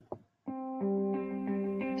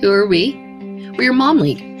Who are we? We're Mom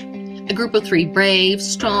League, a group of 3 brave,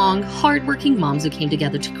 strong, hardworking moms who came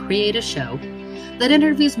together to create a show that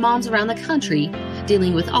interviews moms around the country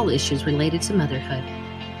dealing with all issues related to motherhood.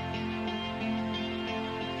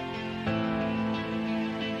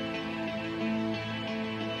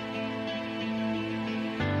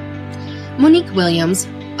 Monique Williams,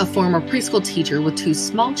 a former preschool teacher with 2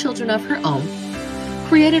 small children of her own,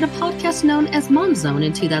 created a podcast known as Mom Zone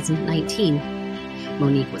in 2019.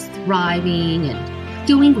 Monique was thriving and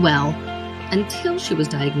doing well until she was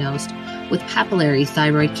diagnosed with papillary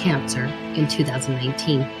thyroid cancer in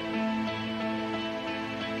 2019.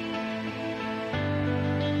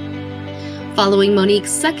 Following Monique's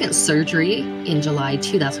second surgery in July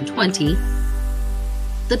 2020,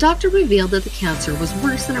 the doctor revealed that the cancer was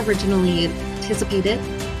worse than originally anticipated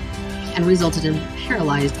and resulted in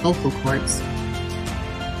paralyzed vocal cords.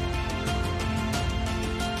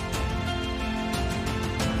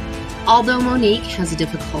 Although Monique has a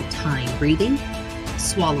difficult time breathing,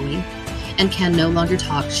 swallowing, and can no longer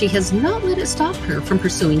talk, she has not let it stop her from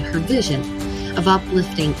pursuing her vision of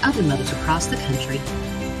uplifting other mothers across the country.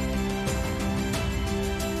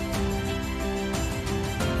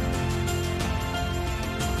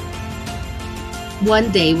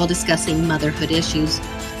 One day, while discussing motherhood issues,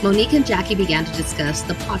 Monique and Jackie began to discuss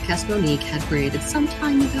the podcast Monique had created some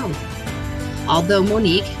time ago. Although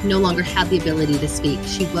Monique no longer had the ability to speak,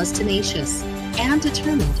 she was tenacious and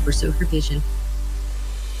determined to pursue her vision.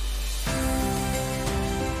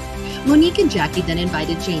 Monique and Jackie then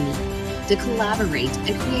invited Jamie to collaborate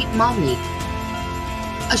and create Mom League,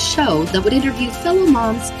 a show that would interview fellow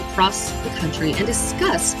moms across the country and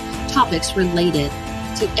discuss topics related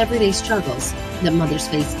to everyday struggles that mothers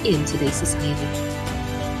face in today's society.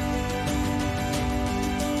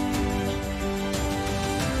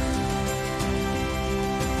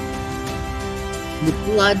 With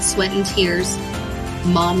blood, sweat, and tears,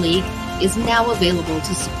 Mom League is now available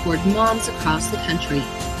to support moms across the country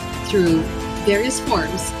through various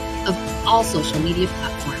forms of all social media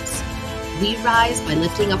platforms. We rise by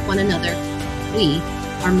lifting up one another. We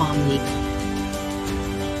are Mom League.